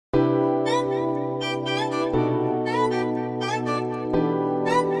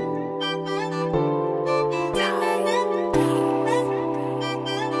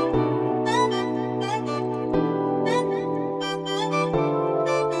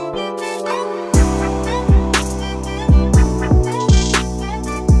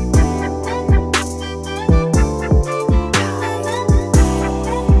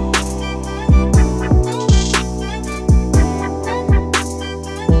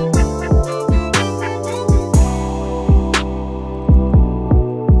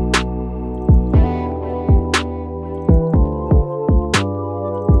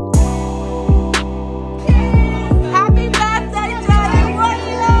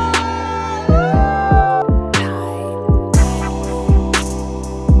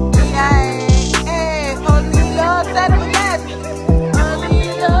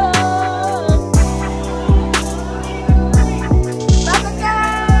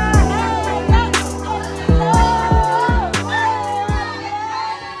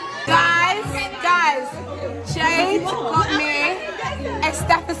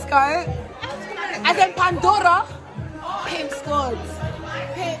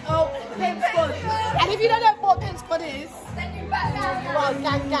And if you don't know what pin squad is, well,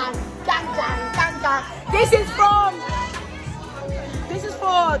 gang. This is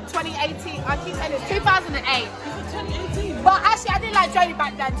for 2018. I keep saying it, 2008. 2018. But actually, I didn't like Jodie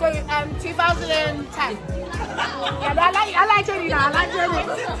back then. 2010. Yeah, I like Jodie now. I like Jodie.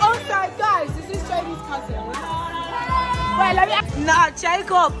 Also, guys, this is Jodie's cousin. Wait, let me. Nah,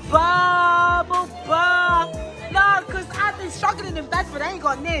 Jacob, bubble. No, because I've been struggling in Bedford. I ain't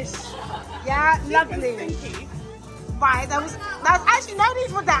got Nish. Yeah, lovely. Right, that was actually no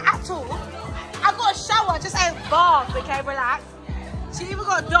need for that at all. I got a shower, just ain't bath, okay, relax. She even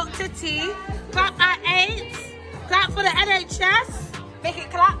got Dr. T. Clap at 8. Clap for the NHS. Make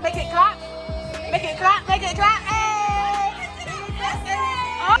it clap, make it clap. Make it clap, make it clap. Hey!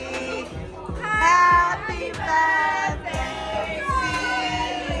 Oh. Happy birthday to you.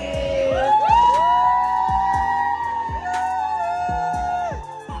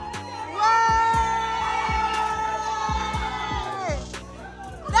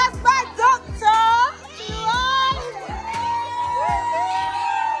 That's my doctor.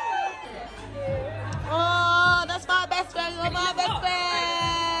 Oh, that's my best friend. You're my best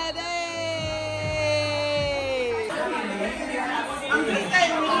friend. Hey.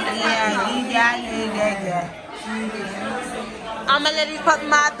 I'ma let these pop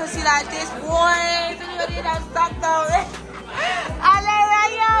my pussy like this, boy. Anybody that's stuck though. I let her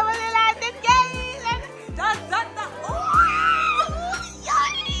yo, really like this game.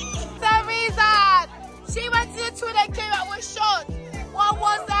 The reason she went to the tour and came out with shots. What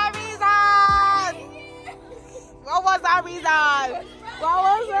was the reason? What was the reason? What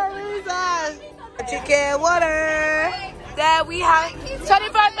was the reason? Chicken water. There we have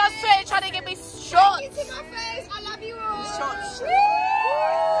 21st on Twitch trying to give me shots. I love you all. Shots.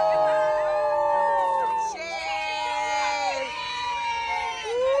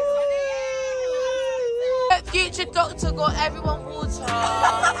 Future doctor got everyone water.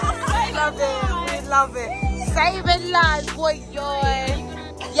 Love it. We love it. Saving lives, boy, yo.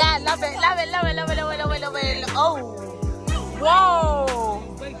 Yeah, love it. Oh. Whoa.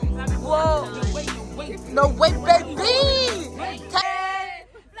 No, wait, baby.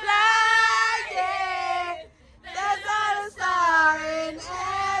 Flying. There's not a star in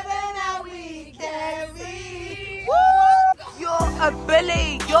heaven that we can reach. You're a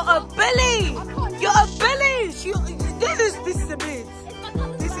bully. This is a bit.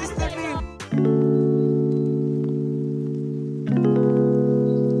 This is the bit.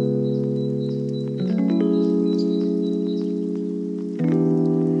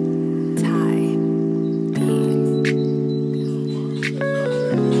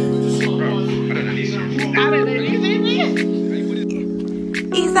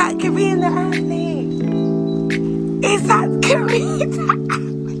 Is that Karina Ashley? Is that Karina?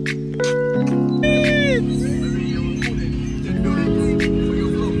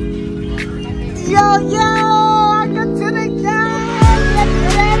 Yo, I got to the game.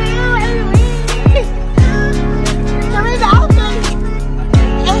 Karina Ashley.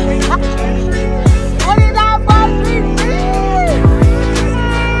 What is that about me?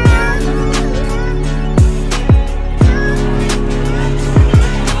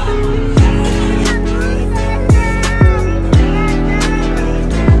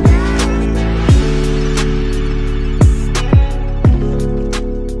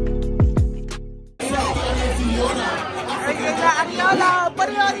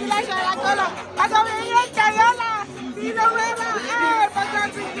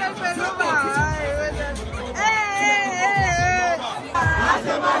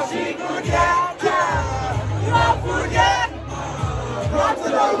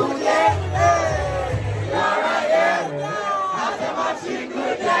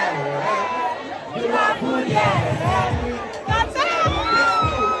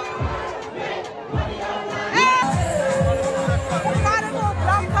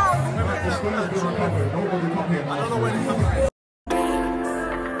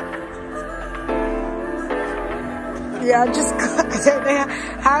 Yeah, I just got, I don't know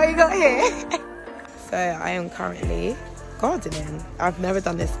how we got here. So I am currently gardening. I've never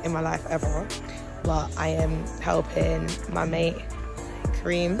done this in my life ever, but I am helping my mate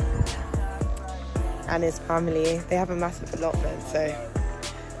Kareem and his family. They have a massive allotment, so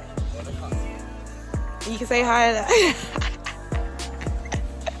you can say hi.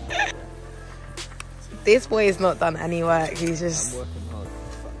 This boy has not done any work. He's just... I'm working hard.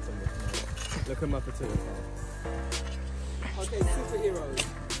 Look at my fertility. Okay, superheroes.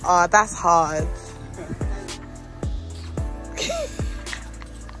 Oh, that's hard.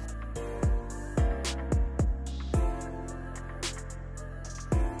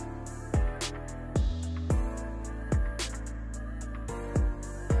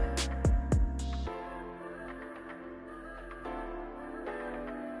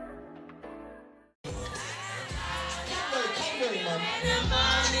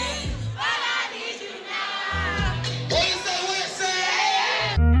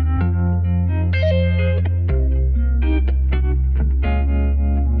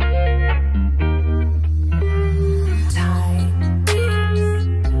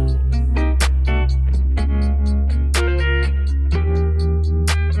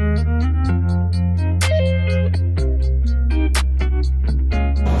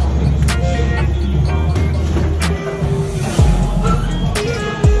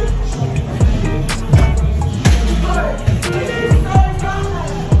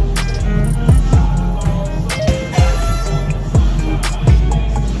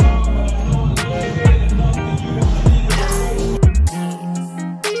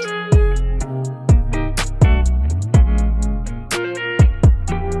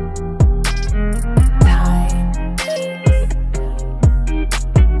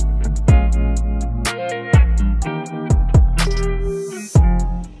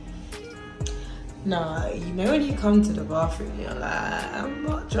 Nah, you know when you come to the bathroom, you're like, I'm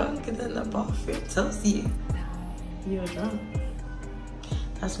not drunk, and then the bathroom tells you you're drunk.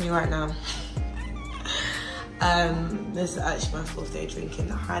 That's me right now. This is actually my 4th day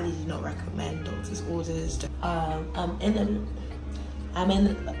drinking. I highly do not recommend doctor's orders. I'm in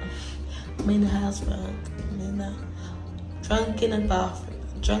the house drunk. Drunk in the bathroom.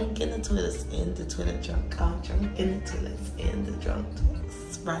 Drunk in the toilets, in the toilet drunk. I'm drunk in the toilets, in the drunk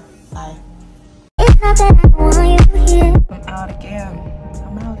toilets. Right, bye. I'm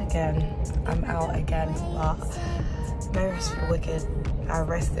out again, but no rest for the wicked. I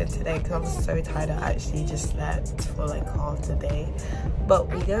rested today because I was so tired. I actually just slept for like half the day, but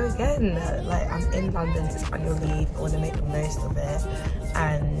we go again. Like, I'm in London, it's annual leave. I want to make the most of it,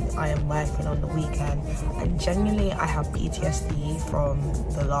 and I am working on the weekend, and genuinely I have PTSD from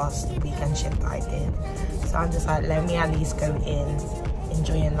the last weekend shift that I did, so I'm just like, let me at least go in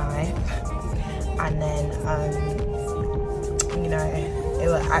enjoying life. And then, you know, it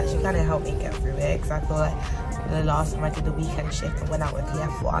will actually kind of help me get through it, because I feel like the last time I did the weekend shift, I went out with the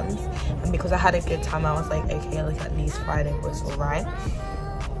F1s, and because I had a good time, I was like, okay, like at least Friday was alright.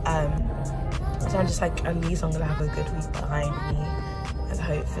 So I'm just like, at least I'm gonna have a good week behind me, and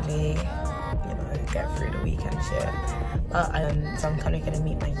hopefully, you know, get through the weekend shift. But so I'm kind of gonna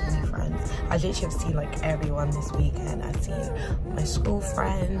meet my uni friends. I literally have seen like everyone this weekend. I've seen my school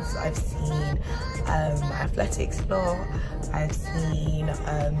friends, I've seen my athletics lot, I've seen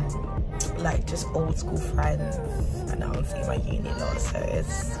like just old school friends, and now I'm seeing my uni lot, so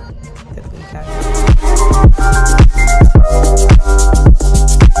it's a good weekend.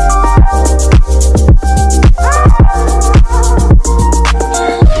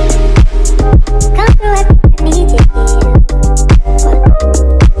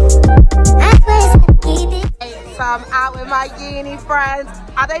 So I'm out with my uni friends.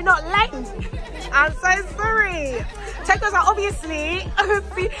 Are they not lame? I'm so sorry. Check us out, obviously.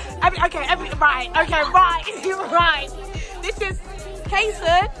 Right. This is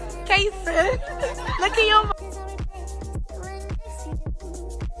Kaysen. Look at your